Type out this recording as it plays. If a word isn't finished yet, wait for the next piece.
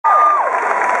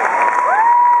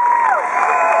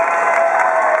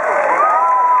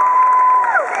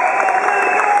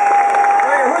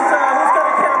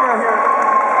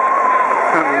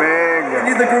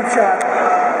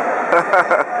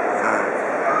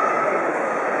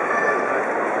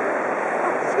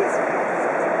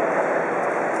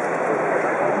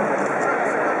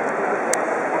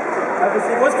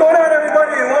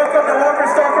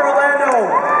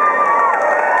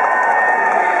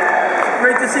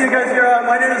see you guys here.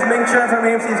 My name is Ming Chen from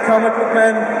AMC's Comic Book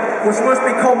Men. We're supposed to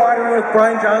be co-moderating with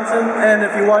Brian Johnson, and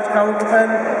if you watch Comic Book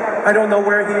Men, I don't know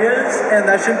where he is, and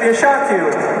that shouldn't be a shock to you.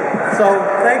 So,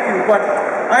 thank you. But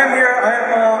I am here.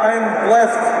 I'm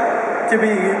blessed to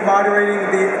be moderating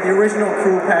the original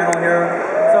crew panel here.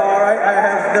 So, alright, I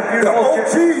have the beautiful... The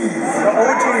OGs! The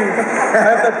OGs. I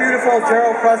have the beautiful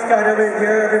Jeryl Prescot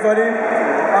here, everybody.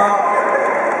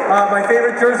 My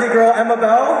favorite Jersey girl, Emma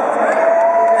Bell.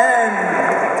 And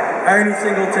IronE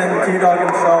Singleton, T-Dog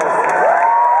himself.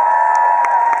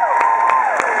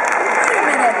 Wait a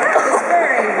minute, that was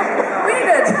very... We need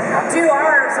to do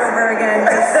ours over again.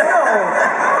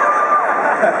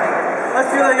 Let's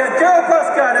do that again. Jeryl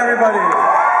Prescot, everybody.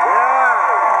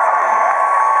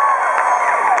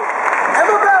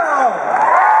 Emma Bell.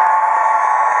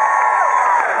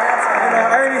 And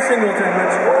IronE Singleton,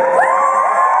 which...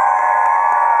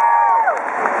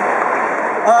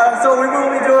 So we will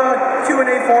be doing a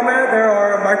Q&A format. There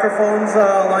are microphones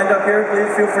lined up here. Please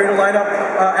feel free to line up,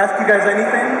 ask you guys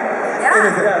anything. Yeah.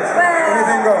 Anything, yes. Well,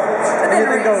 anything goes.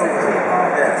 Anything goes.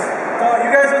 Yes.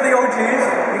 You guys are the OGs.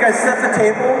 You guys set the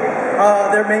table.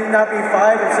 There may not be 5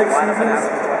 or 6 seasons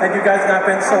had you guys not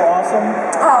been so awesome.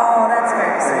 Oh, that's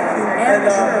very sweet. And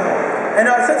true. And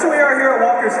since we are here at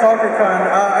Walker's Stalker Con,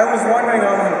 I was wondering,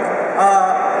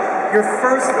 your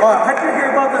first, how did you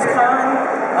hear about this con?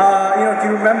 Do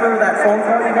you remember that phone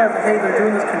call you got? Hey, they're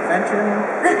doing this convention,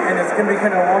 and it's going to be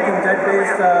kind of Walking Dead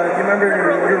based. Do you remember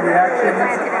your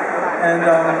reactions and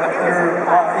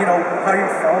how you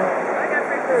felt?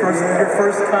 Your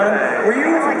first con? Were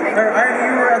you? You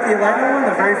were at the Atlanta one,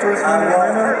 the very first one in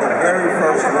Atlanta. The very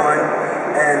first one,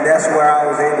 and that's where I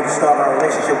was able to start my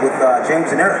relationship with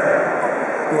James and Eric,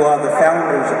 who are the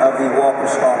founders of the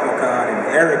Walker's Stalker Con.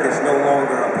 And Eric is no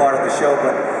longer a part of the show,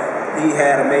 but he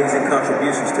had amazing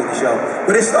contributions to the show.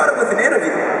 But it started with an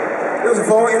interview. It was a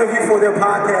phone interview for their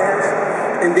podcast,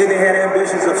 and then they had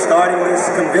ambitions of starting this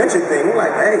convention thing. We're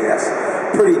like, hey, that's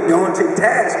a pretty daunting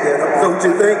task there, don't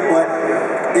you think? But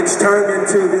it's turned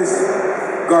into this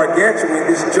gargantuan,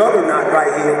 this juggernaut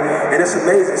right here, and it's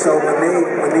amazing. So when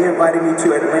they invited me to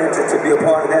Atlanta to be a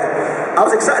part of that, I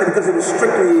was excited because it was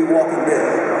strictly Walking Dead.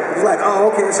 It was like, oh,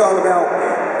 okay, it's all about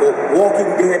the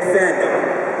Walking Dead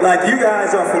fandom. Like, you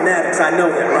guys are fanatics, I know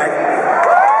that, right?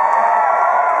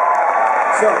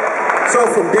 So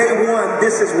from day one,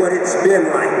 this is what it's been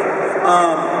like.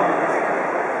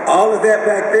 All of that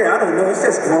back there, I don't know, it's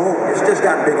just grown. It's just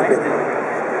gotten bigger and bigger.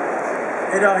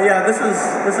 Yeah, this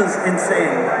is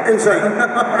insane. Insane.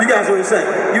 You guys are insane.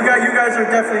 You guys are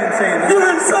definitely insane. You're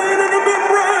insane in the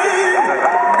membrane!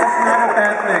 That's not a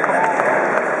bad thing.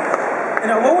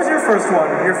 What was your first one?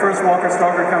 Your first Walker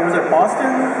Stalker Con? Was it Boston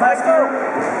last year?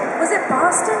 Was it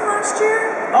Boston last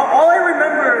year? All I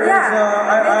remember is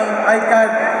I got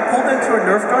pulled into a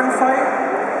Nerf gun fight.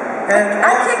 And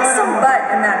I kicked some butt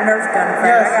in that Nerf gun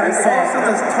fight, yes, I gotta say. All of a sudden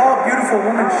this tall, beautiful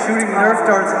woman shooting Nerf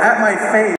darts at my face.